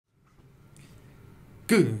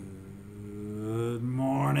Good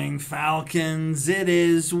morning, Falcons. It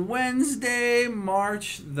is Wednesday,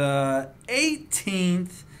 March the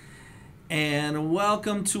 18th, and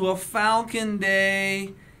welcome to a Falcon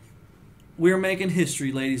Day. We're making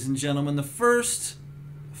history, ladies and gentlemen. The first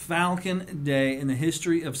Falcon Day in the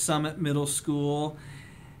history of Summit Middle School.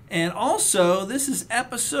 And also, this is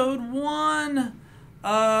episode 1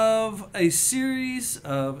 of a series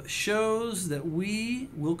of shows that we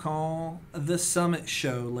will call the Summit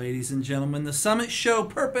Show, ladies and gentlemen. The Summit Show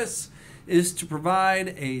purpose is to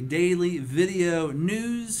provide a daily video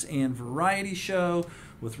news and variety show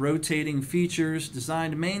with rotating features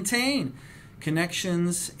designed to maintain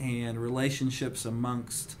connections and relationships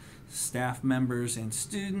amongst staff members and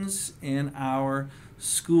students in our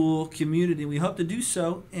school community. We hope to do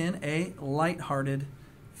so in a lighthearted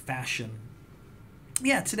fashion.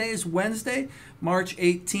 Yeah, today is Wednesday, March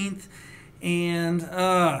 18th, and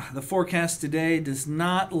the forecast today does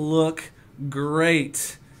not look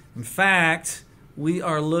great. In fact, we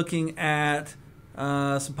are looking at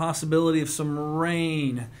some possibility of some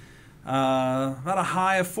rain. About a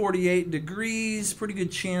high of 48 degrees, pretty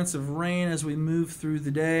good chance of rain as we move through the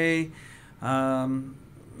day.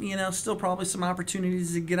 Still probably some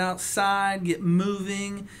opportunities to get outside, get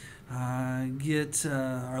moving, get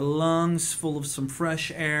our lungs full of some fresh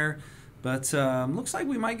air. But looks like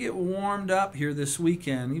we might get warmed up here this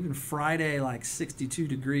weekend, even Friday like 62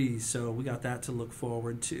 degrees, so we got that to look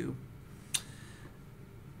forward to.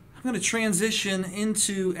 I'm going to transition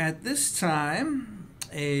into, at this time,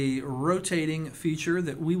 a rotating feature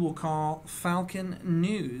that we will call Falcon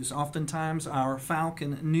News. Oftentimes our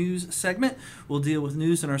Falcon News segment will deal with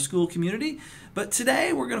news in our school community, but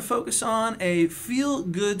today we're going to focus on a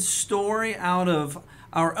feel-good story out of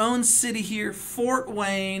our own city here, Fort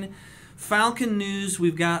Wayne. Falcon News,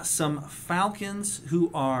 we've got some Falcons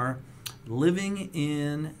who are living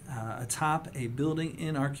in atop a building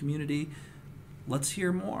in our community. Let's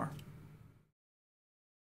hear more.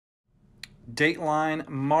 Dateline,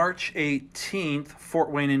 March 18th,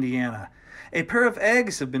 Fort Wayne, Indiana. A pair of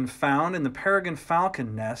eggs have been found in the Peregrine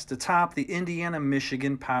Falcon nest atop the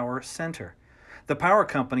Indiana-Michigan Power Center. The power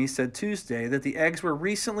company said Tuesday that the eggs were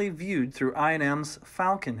recently viewed through I&M's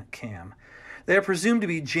Falcon Cam. They are presumed to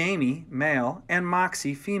be Jamie, male, and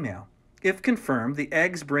Moxie, female. If confirmed, the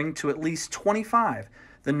eggs bring to at least 25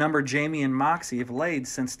 the number Jamie and Moxie have laid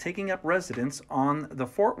since taking up residence on the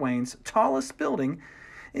Fort Wayne's tallest building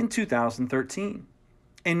in 2013.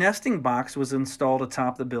 A nesting box was installed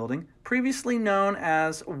atop the building, previously known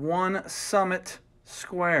as One Summit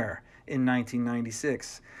Square, in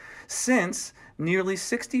 1996. Since, nearly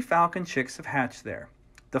 60 falcon chicks have hatched there.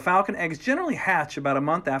 The falcon eggs generally hatch about a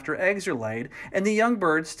month after eggs are laid, and the young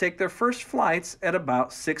birds take their first flights at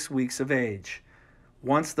about 6 weeks of age.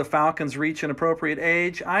 Once the falcons reach an appropriate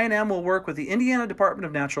age, I&M will work with the Indiana Department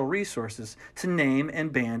of Natural Resources to name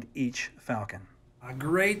and band each falcon. A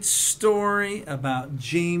great story about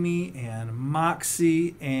Jamie and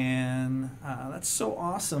Moxie, and that's so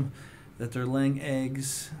awesome that they're laying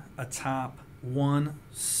eggs atop One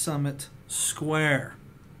Summit Square.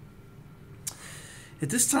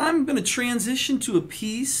 At this time, I'm going to transition to a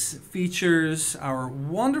piece that features our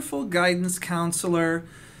wonderful guidance counselor,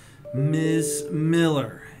 Ms.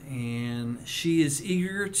 Miller, and she is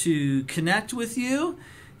eager to connect with you,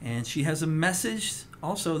 and she has a message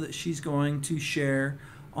also that she's going to share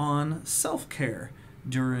on self-care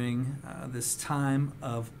during this time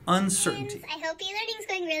of uncertainty. I hope your learning's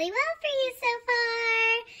going really well for you so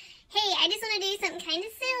far. Hey, I just want to do something kind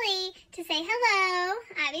of silly to say hello.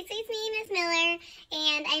 Obviously, it's me, Miss Miller,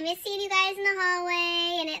 and I miss seeing you guys in the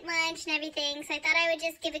hallway and at lunch and everything, so I thought I would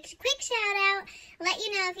just give a quick shout-out, let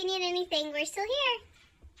you know if you need anything. We're still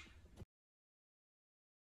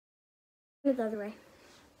here. The other way.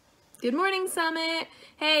 Good morning, Summit.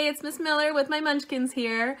 Hey, it's Miss Miller with my Munchkins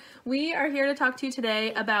here. We are here to talk to you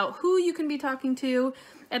today about who you can be talking to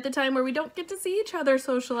at the time where we don't get to see each other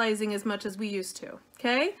socializing as much as we used to,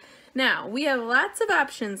 okay? Now, we have lots of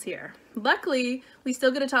options here. Luckily, we still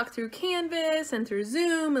get to talk through Canvas and through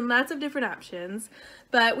Zoom and lots of different options,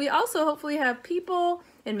 but we also hopefully have people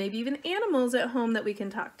and maybe even animals at home that we can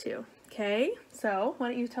talk to, okay? So, why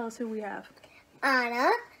don't you tell us who we have? Anna.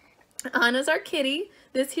 Anna's our kitty.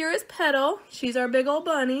 This here is Petal. She's our big old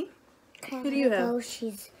bunny. Who do you have?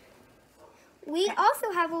 We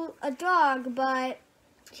also have a dog, but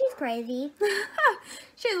she's crazy.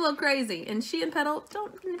 she's a little crazy, and she and Petal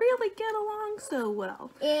don't really get along so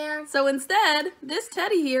well. Yeah. So instead, this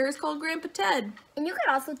teddy here is called Grandpa Ted. And you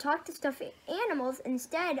could also talk to stuffed animals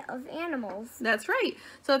instead of animals. That's right.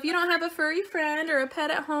 So if you don't have a furry friend or a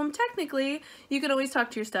pet at home, technically, you can always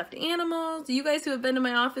talk to your stuffed animals. You guys who have been to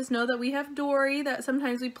my office know that we have Dory that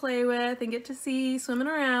sometimes we play with and get to see swimming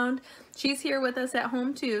around. She's here with us at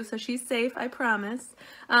home too, so she's safe, I promise.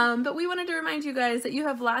 But we wanted to remind you guys that you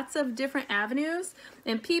have lots of different avenues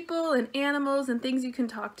and people and animals and things you can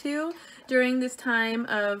talk to during this time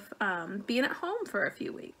of being at home for a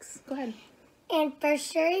few weeks. Go ahead. And for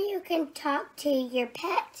sure you can talk to your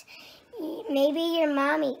pet, maybe your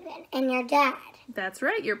mom even, and your dad. That's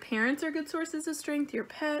right. Your parents are good sources of strength, your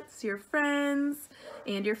pets, your friends,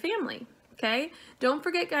 and your family. Okay? Don't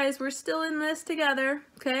forget, guys, we're still in this together.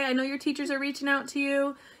 Okay? I know your teachers are reaching out to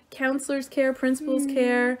you. Counselors care, principals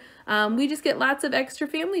care. We just get lots of extra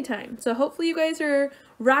family time. So hopefully you guys are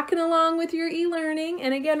rocking along with your e-learning.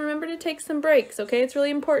 And again, remember to take some breaks, okay? It's really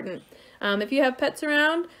important. If you have pets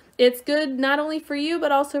around, it's good not only for you,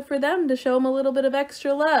 but also for them to show them a little bit of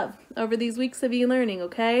extra love over these weeks of e-learning,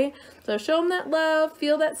 okay? So show them that love,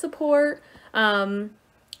 feel that support.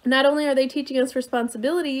 Not only are they teaching us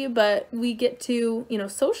responsibility, but we get to, you know,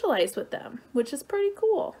 socialize with them, which is pretty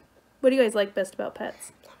cool. What do you guys like best about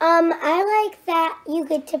pets? I like that you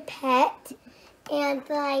get to pet and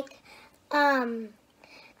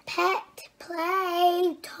pet,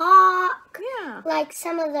 play, talk. Yeah. Like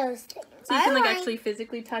some of those things. So you can I like- actually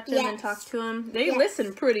physically touch them and Yes. talk to them. They Yes.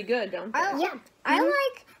 listen pretty good, don't they? Yeah. I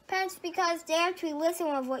like pets because they actually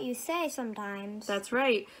listen with what you say sometimes. That's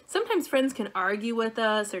right. Sometimes friends can argue with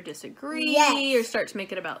us or disagree Yes. or start to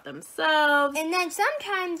make it about themselves. And then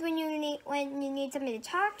sometimes when you need somebody to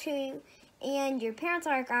talk to, and your parents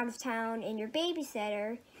are out of town and your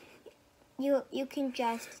babysitter, you can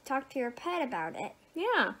just talk to your pet about it.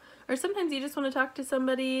 Yeah. Or sometimes you just want to talk to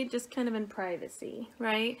somebody just kind of in privacy,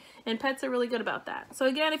 right? And pets are really good about that. So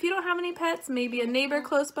again, if you don't have any pets, maybe a neighbor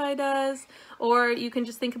close by does, or you can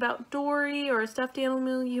just think about Dory or a stuffed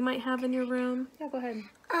animal you might have in your room. Yeah, go ahead.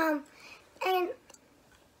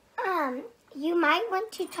 You might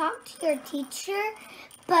want to talk to your teacher,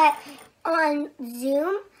 but on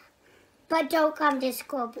Zoom, but don't come to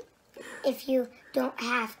school if you don't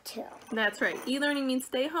have to. That's right. E-learning means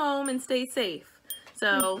stay home and stay safe.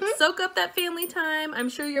 So soak up that family time. I'm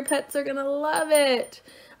sure your pets are going to love it.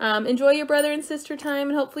 Enjoy your brother and sister time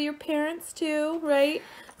and hopefully your parents too, right?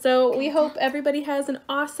 So we hope everybody has an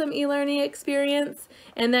awesome e-learning experience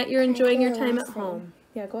and that you're enjoying your time at home.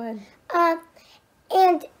 Yeah, go ahead.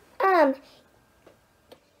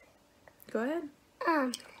 Go ahead.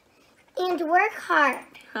 And work hard.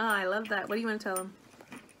 Oh, I love that. What do you want to tell them?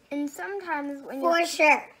 And sometimes when For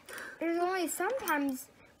sure. there's only sometimes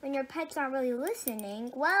when your pet's not really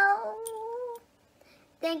listening, well,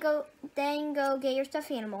 then go get your stuffed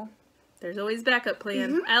animal. There's always backup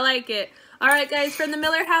plan. I like it. All right, guys, from the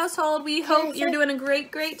Miller household, we hope you're doing a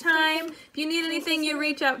great time. If you need anything, you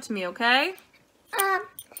reach out to me, okay?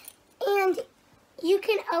 And you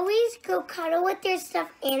can always go cuddle with your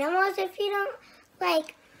stuffed animals if you don't,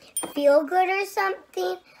 feel good or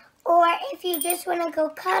something. Or if you just want to go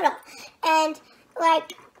cuddle. And,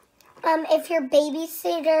 if your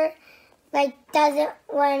babysitter, doesn't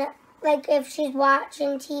want to, if she's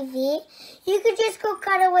watching TV, you could just go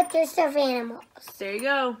cuddle with your stuffed animals. There you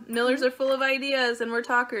go. Millers are full of ideas, and we're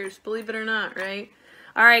talkers, believe it or not, right?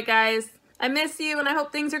 All right, guys. I miss you, and I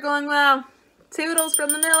hope things are going well. Toodles from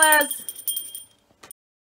the Millers.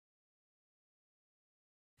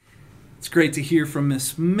 It's great to hear from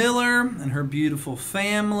Miss Miller and her beautiful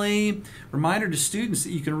family. Reminder to students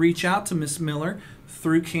that you can reach out to Miss Miller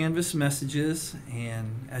through Canvas messages,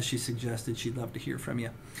 and as she suggested, she'd love to hear from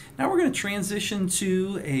you. Now we're going to transition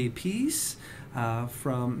to a piece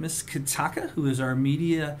from Miss Kataka, who is our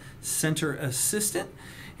Media Center Assistant,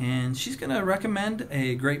 and she's going to recommend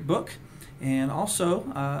a great book and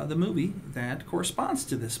also the movie that corresponds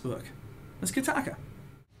to this book. Miss Kataka.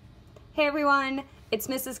 Hey everyone, it's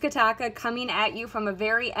Mrs. Kataka coming at you from a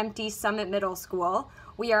very empty Summit Middle School.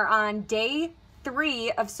 We are on day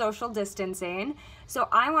 3 of social distancing, so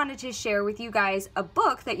I wanted to share with you guys a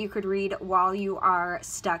book that you could read while you are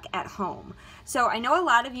stuck at home. So I know a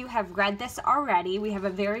lot of you have read this already. We have a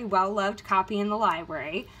very well-loved copy in the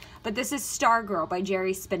library, but this is Stargirl by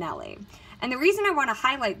Jerry Spinelli. And the reason I want to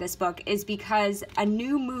highlight this book is because a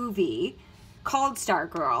new movie called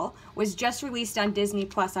Stargirl, was just released on Disney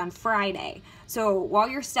Plus on Friday. So while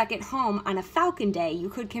you're stuck at home on a Falcon Day, you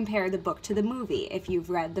could compare the book to the movie if you've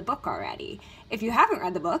read the book already. If you haven't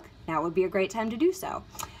read the book, now would be a great time to do so.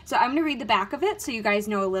 So I'm going to read the back of it so you guys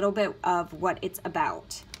know a little bit of what it's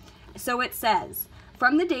about. So it says,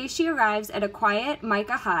 from the day she arrives at a quiet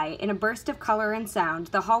Micah High, in a burst of color and sound,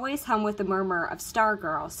 the hallways hum with the murmur of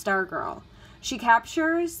Stargirl, Stargirl. She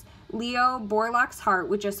captures Leo Borlock's heart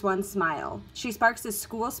with just one smile. She sparks a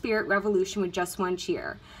school spirit revolution with just one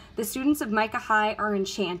cheer. The students of Micah High are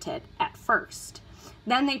enchanted, at first.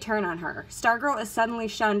 Then they turn on her. Stargirl is suddenly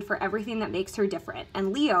shunned for everything that makes her different,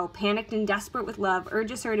 and Leo, panicked and desperate with love,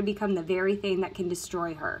 urges her to become the very thing that can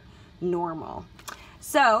destroy her, normal.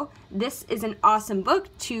 So, this is an awesome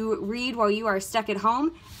book to read while you are stuck at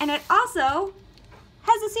home, and it also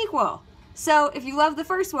has a sequel. So, if you love the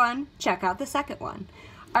first one, check out the second one.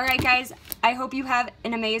 All right, guys, I hope you have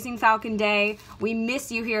an amazing Falcon Day. We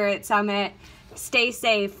miss you here at Summit. Stay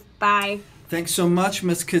safe. Bye. Thanks so much,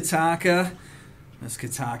 Ms. Kataka. Ms.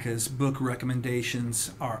 Kataka's book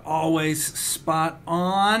recommendations are always spot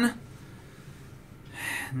on.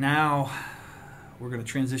 Now, we're going to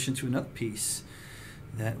transition to another piece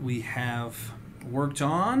that we have worked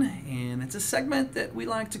on, and it's a segment that we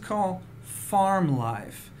like to call Farm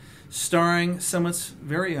Life, starring Summit's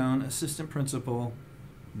very own assistant principal,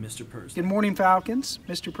 Mr. Persley. Good morning, Falcons.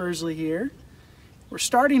 Mr. Persley here. We're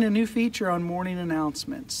starting a new feature on morning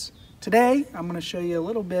announcements. Today, I'm going to show you a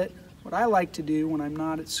little bit what I like to do when I'm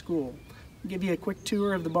not at school. I'll give you a quick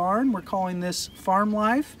tour of the barn. We're calling this Farm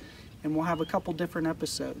Life, and we'll have a couple different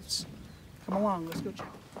episodes. Come along, let's go check.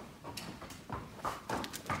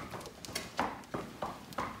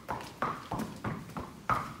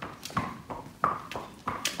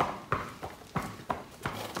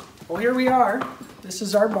 Well, here we are. This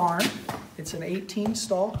is our barn. It's an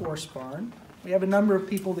 18-stall horse barn. We have a number of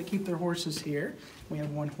people that keep their horses here. We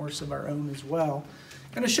have one horse of our own as well.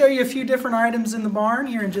 I'm going to show you a few different items in the barn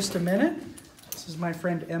here in just a minute. This is my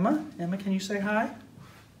friend Emma. Emma, can you say hi?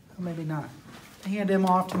 Oh, maybe not. I hand Emma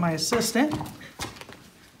off to my assistant.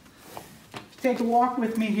 Take a walk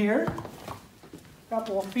with me here. A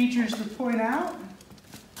couple of features to point out.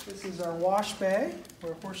 This is our wash bay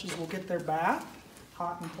where horses will get their bath,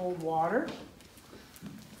 hot and cold water.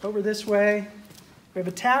 Over this way, we have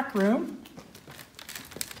a tack room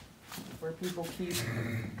where people keep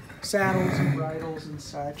saddles and bridles and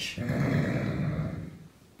such.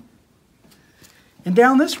 And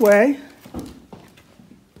down this way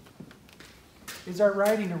is our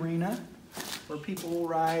riding arena where people will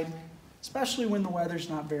ride, especially when the weather's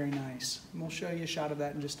not very nice. And we'll show you a shot of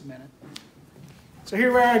that in just a minute. So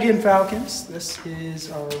here we are again, Falcons. This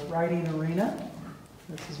is our riding arena.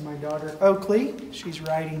 This is my daughter, Oakley. She's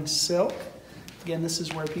riding Silk. Again, this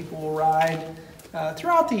is where people will ride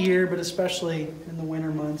throughout the year, but especially in the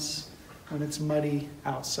winter months when it's muddy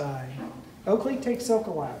outside. Oakley, take Silk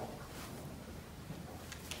a lap.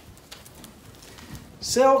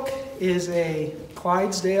 Silk is a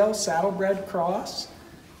Clydesdale saddlebred cross.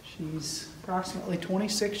 She's approximately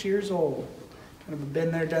 26 years old. Kind of a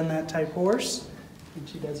been there, done that type horse, and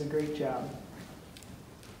she does a great job.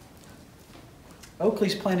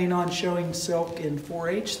 Oakley's planning on showing Silk in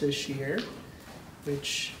 4-H this year,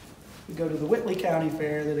 which we go to the Whitley County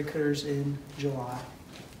Fair that occurs in July.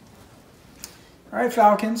 All right,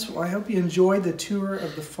 Falcons, well, I hope you enjoyed the tour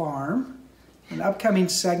of the farm. In the upcoming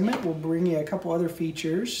segment, we'll bring you a couple other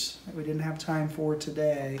features that we didn't have time for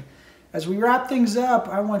today. As we wrap things up,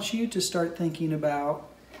 I want you to start thinking about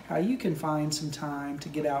how you can find some time to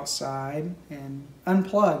get outside and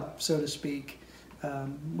unplug, so to speak.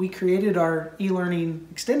 We created our e-learning,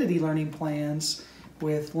 extended e-learning plans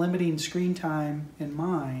with limiting screen time in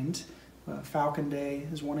mind. Falcon Day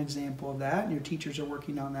is one example of that, and your teachers are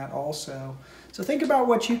working on that also. So think about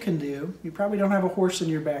what you can do. You probably don't have a horse in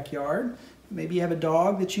your backyard. Maybe you have a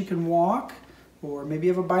dog that you can walk, or maybe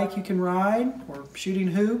you have a bike you can ride, or shooting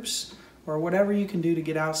hoops, or whatever you can do to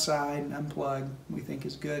get outside and unplug we think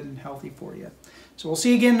is good and healthy for you. So we'll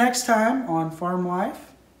see you again next time on Farm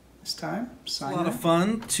Life. This time, it's a lot of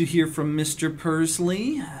fun to hear from Mr.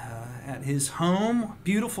 Persley at his home,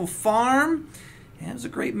 beautiful farm. And it was a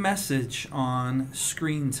great message on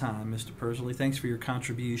screen time, Mr. Persley. Thanks for your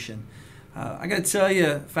contribution. I got to tell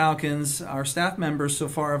you, Falcons, our staff members so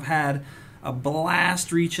far have had a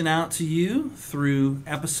blast reaching out to you through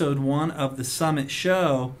episode 1 of the Summit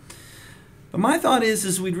Show. But my thought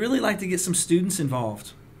is we'd really like to get some students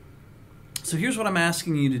involved. So here's what I'm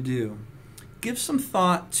asking you to do. Give some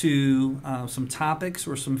thought to some topics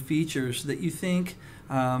or some features that you think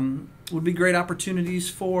would be great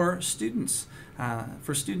opportunities for students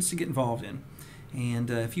to get involved in. And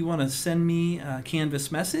if you want to send me a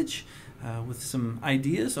Canvas message with some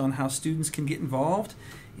ideas on how students can get involved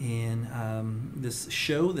in this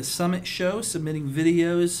show, the Summit Show, submitting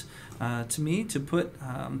videos to me to put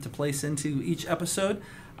to place into each episode,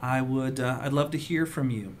 I'd love to hear from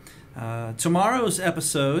you. Tomorrow's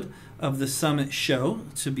episode of the Summit Show,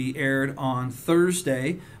 to be aired on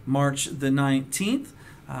Thursday, March the 19th,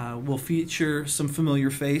 will feature some familiar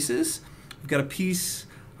faces. We've got a piece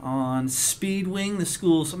on Speedwing, the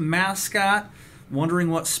school's mascot, wondering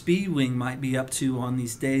what Speedwing might be up to on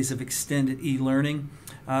these days of extended e-learning.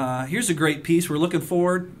 Here's a great piece. We're looking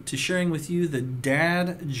forward to sharing with you the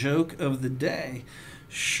dad joke of the day.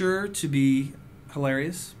 Sure to be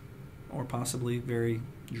hilarious or possibly very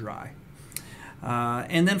dry.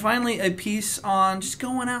 And then finally a piece on just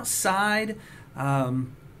going outside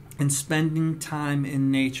and spending time in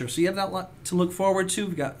nature. So you have that lot to look forward to.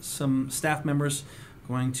 We've got some staff members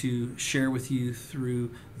going to share with you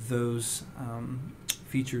through those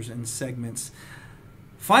features and segments.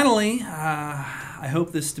 Finally, I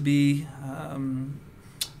hope this to be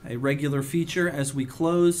a regular feature as we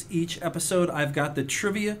close each episode. I've got the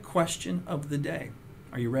trivia question of the day.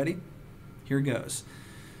 Are you ready? Here goes.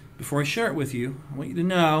 Before I share it with you, I want you to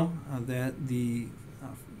know that the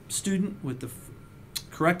student with the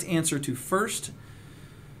correct answer to first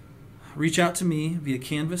reach out to me via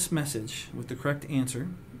Canvas message with the correct answer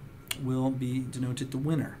will be denoted the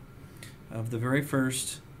winner of the very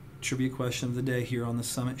first trivia question of the day here on the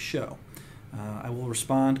Summit Show. I will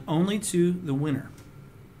respond only to the winner,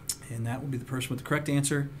 and that will be the person with the correct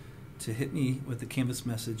answer to hit me with the Canvas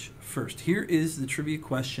message first. Here is the trivia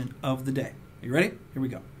question of the day. Are you ready? Here we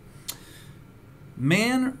go.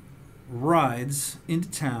 Man rides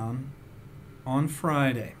into town on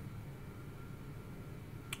Friday.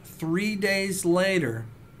 3 days later,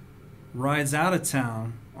 rides out of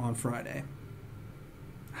town on Friday.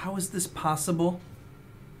 How is this possible?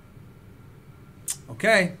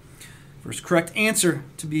 Okay, first correct answer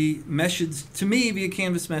to be messaged to me via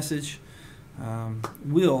Canvas message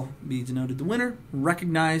will be denoted the winner,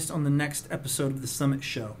 recognized on the next episode of the Summit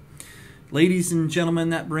Show. Ladies and gentlemen,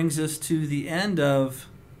 that brings us to the end of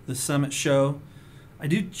the Summit Show. I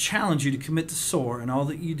do challenge you to commit to SOAR in all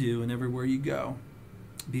that you do and everywhere you go.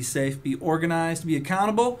 Be safe, be organized, be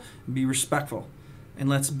accountable, and be respectful. And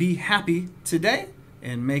let's be happy today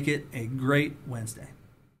and make it a great Wednesday.